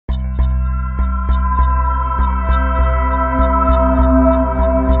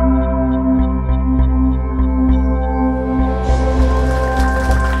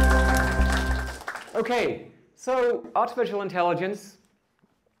So artificial intelligence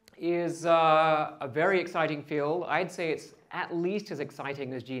is a very exciting field. I'd say it's at least as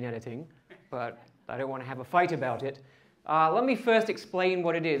exciting as gene editing, but I don't want to have a fight about it. Let me first explain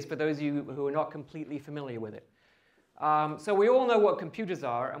what it is for those of you who are not completely familiar with it. So we all know what computers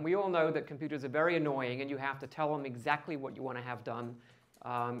are, and we all know that computers are very annoying, and you have to tell them exactly what you want to have done.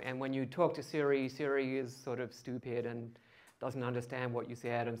 And when you talk to Siri, Siri is sort of stupid and doesn't understand what you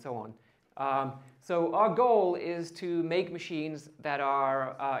said, and so on. So our goal is to make machines that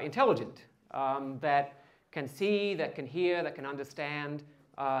are intelligent, that can see, that can hear, that can understand,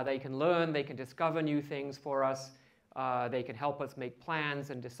 they can learn, they can discover new things for us, they can help us make plans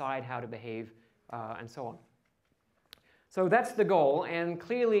and decide how to behave, and so on. So that's the goal, and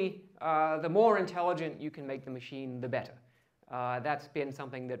clearly the more intelligent you can make the machine, the better. That's been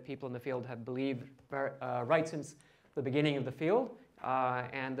something that people in the field have believed right since the beginning of the field.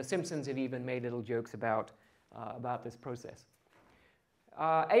 And The Simpsons have even made little jokes about this process.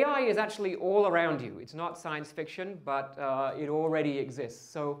 AI is actually all around you. It's not science fiction, but it already exists.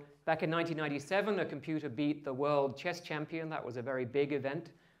 So back in 1997, a computer beat the world chess champion. That was a very big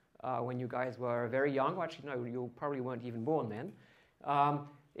event when you guys were very young. Well, actually, no, you probably weren't even born then.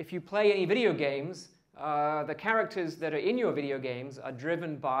 If you play any video games, the characters that are in your video games are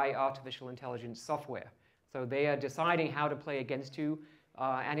driven by artificial intelligence software. So they are deciding how to play against you.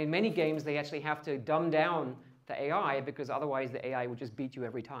 And in many games, they actually have to dumb down the AI because otherwise the AI would just beat you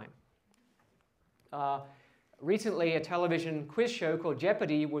every time. Recently, a television quiz show called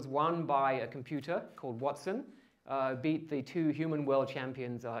Jeopardy was won by a computer called Watson, beat the two human world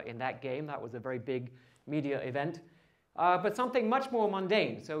champions in that game. That was a very big media event. But something much more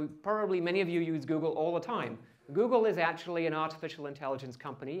mundane. So probably many of you use Google all the time. Google is actually an artificial intelligence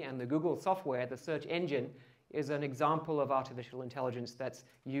company, and the Google software, the search engine, is an example of artificial intelligence that's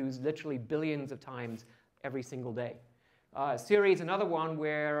used literally billions of times every single day. Siri is another one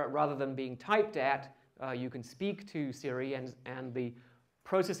where, rather than being typed at, you can speak to Siri, and the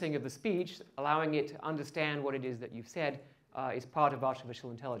processing of the speech, allowing it to understand what it is that you've said, is part of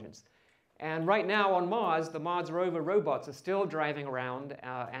artificial intelligence. And right now on Mars, the Mars rover robots are still driving around,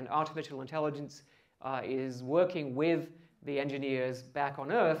 and artificial intelligence is working with the engineers back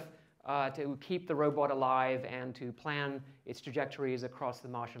on Earth to keep the robot alive and to plan its trajectories across the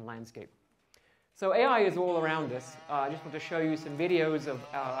Martian landscape. So AI is all around us. I just want to show you some videos of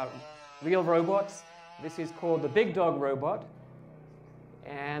real robots. This is called the Big Dog robot.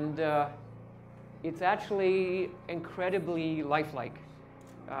 And it's actually incredibly lifelike.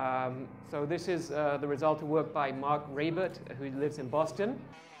 So this is the result of work by Mark Rabert, who lives in Boston.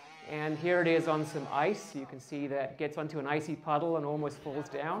 And here it is on some ice. You can see that it gets onto an icy puddle and almost falls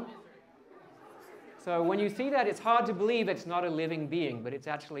down. So when you see that, it's hard to believe it's not a living being, but it's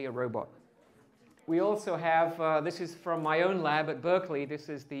actually a robot. We also have, this is from my own lab at Berkeley. This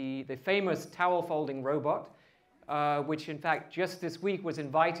is the famous towel folding robot, which in fact just this week was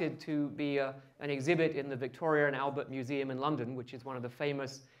invited to be an exhibit in the Victoria and Albert Museum in London, which is one of the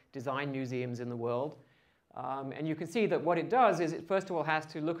famous design museums in the world. And you can see that what it does is it first of all has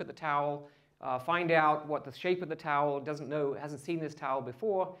to look at the towel, find out what the shape of the towel, doesn't know, hasn't seen this towel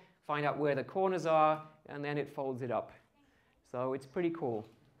before, find out where the corners are, and then it folds it up. So it's pretty cool.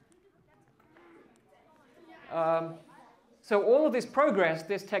 So all of this progress,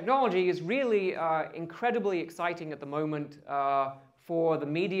 this technology is really incredibly exciting at the moment for the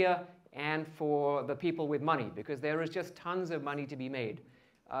media and for the people with money, because there is just tons of money to be made.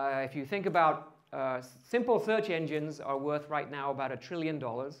 If you think about simple search engines are worth right now about $1 trillion,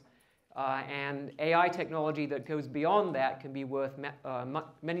 and AI technology that goes beyond that can be worth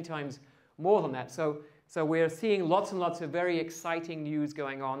many times more than that. So we're seeing lots and lots of very exciting news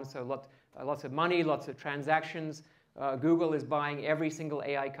going on. So lots of money, lots of transactions. Google is buying every single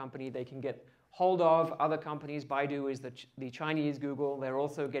AI company they can get hold of. Other companies, Baidu is the Chinese Google. They're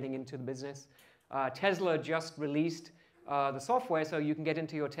also getting into the business. Tesla just released the software, so you can get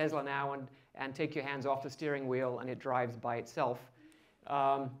into your Tesla now and take your hands off the steering wheel, and it drives by itself.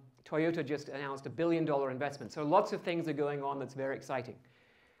 Toyota just announced $1 billion investment. So lots of things are going on that's very exciting.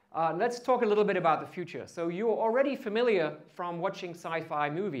 Let's talk a little bit about the future. So you're already familiar from watching sci-fi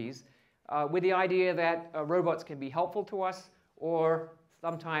movies with the idea that robots can be helpful to us or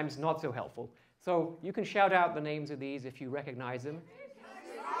sometimes not so helpful. So you can shout out the names of these if you recognize them.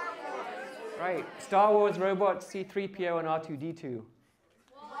 Right, Star Wars robots, C-3PO and R2-D2.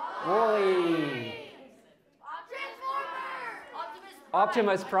 Wall-E.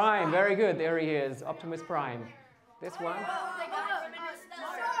 Optimus Prime, very good, there he is, Optimus Prime. This one?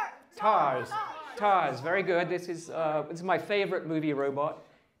 TARS, very good. This is my favorite movie robot.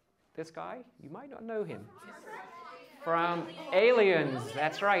 This guy? You might not know him. From Aliens,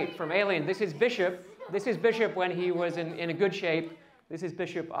 that's right, from Alien. This is Bishop. This is Bishop when he was in a good shape. This is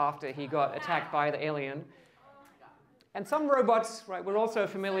Bishop after he got attacked by the alien. And some robots, right, we're also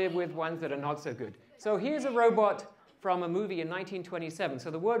familiar with ones that are not so good. So here's a robot from a movie in 1927. So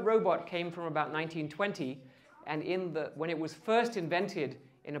the word robot came from about 1920. And when it was first invented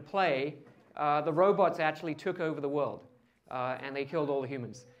in a play, the robots actually took over the world. And they killed all the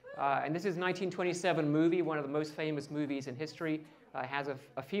humans. And this is a 1927 movie, one of the most famous movies in history. It has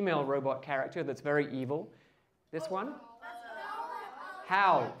a female robot character that's very evil. This one?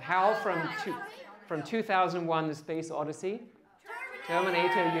 Hal. Hal from 2001, The Space Odyssey.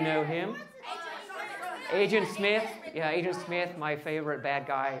 Terminator, you know him. Agent Smith. Yeah, Agent Smith, my favorite bad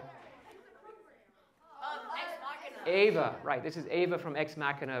guy. Ava, right. This is Ava from Ex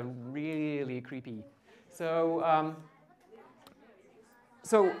Machina, really creepy. So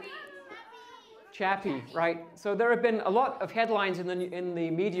Chappie, right? So there have been a lot of headlines in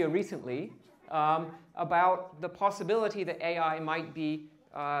the media recently about the possibility that AI might be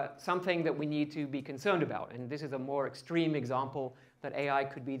something that we need to be concerned about. And this is a more extreme example that AI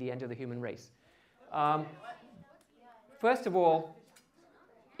could be the end of the human race. First of all,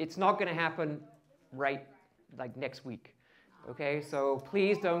 it's not going to happen right like next week. Okay, so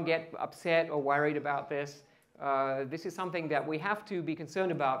please don't get upset or worried about this. This is something that we have to be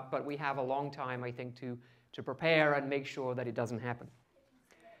concerned about, but we have a long time, I think, to prepare and make sure that it doesn't happen.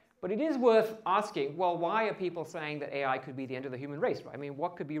 But it is worth asking, well, why are people saying that AI could be the end of the human race? Right? I mean,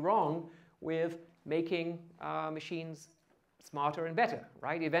 what could be wrong with making machines smarter and better,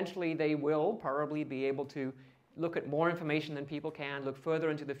 right? Eventually, they will probably be able to look at more information than people can, look further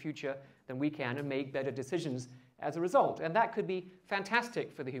into the future than we can, and make better decisions as a result. And that could be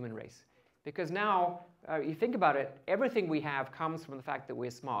fantastic for the human race. Because now, you think about it, everything we have comes from the fact that we're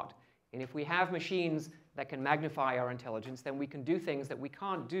smart. And if we have machines that can magnify our intelligence, then we can do things that we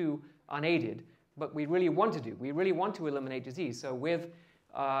can't do unaided, but we really want to do. We really want to eliminate disease. So with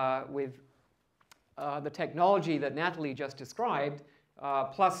the technology that Natalie just described,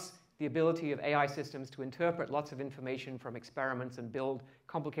 plus the ability of AI systems to interpret lots of information from experiments and build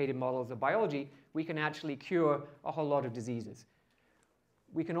complicated models of biology, we can actually cure a whole lot of diseases.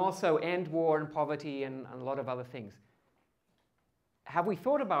 We can also end war and poverty and a lot of other things. Have we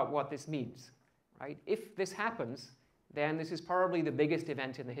thought about what this means? Right? If this happens, then this is probably the biggest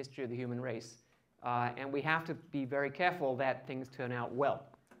event in the history of the human race. And we have to be very careful that things turn out well.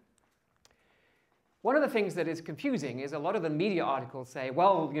 One of the things that is confusing is a lot of the media articles say,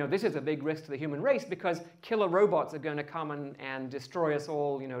 well, you know, this is a big risk to the human race because killer robots are going to come and destroy us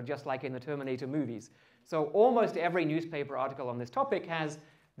all, you know, just like in the Terminator movies. So almost every newspaper article on this topic has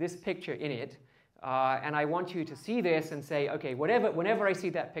this picture in it. And I want you to see this and say, okay, whenever I see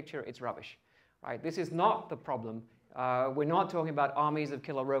that picture, it's rubbish. Right? This is not the problem. We're not talking about armies of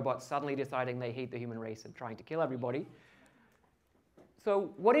killer robots suddenly deciding they hate the human race and trying to kill everybody.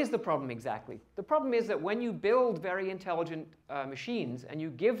 So what is the problem exactly? The problem is that when you build very intelligent machines and you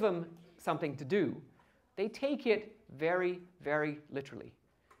give them something to do, they take it very, very literally.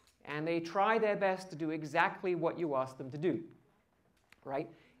 And they try their best to do exactly what you ask them to do. Right?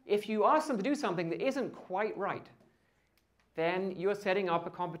 If you ask them to do something that isn't quite right, then you're setting up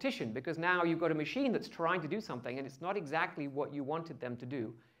a competition, because now you've got a machine that's trying to do something and it's not exactly what you wanted them to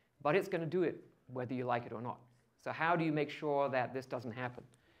do, but it's going to do it whether you like it or not. So how do you make sure that this doesn't happen?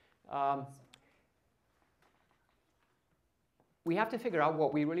 We have to figure out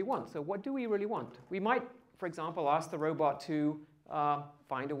what we really want. So what do we really want? We might, for example, ask the robot to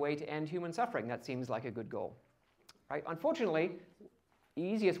find a way to end human suffering. That seems like a good goal. Right? Unfortunately, the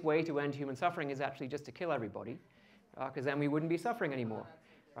easiest way to end human suffering is actually just to kill everybody, because then we wouldn't be suffering anymore.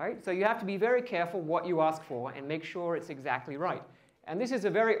 Right? So you have to be very careful what you ask for and make sure it's exactly right. And this is a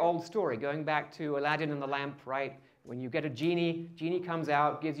very old story, going back to Aladdin and the lamp, right? When you get a genie, genie comes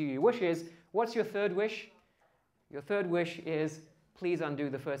out, gives you your wishes. What's your third wish? Your third wish is, please undo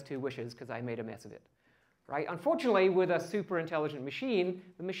the first two wishes because I made a mess of it. Right? Unfortunately, with a super intelligent machine,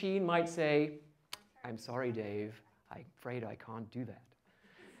 the machine might say, I'm sorry, Dave. I'm afraid I can't do that.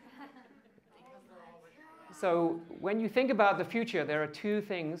 So when you think about the future, there are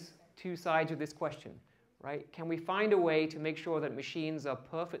two sides of this question. Right? Can we find a way to make sure that machines are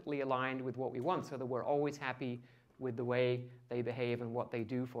perfectly aligned with what we want so that we're always happy with the way they behave and what they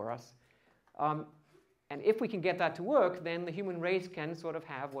do for us? And if we can get that to work, then the human race can sort of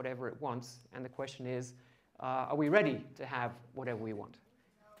have whatever it wants. And the question is, are we ready to have whatever we want?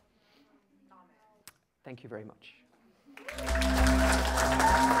 Thank you very much.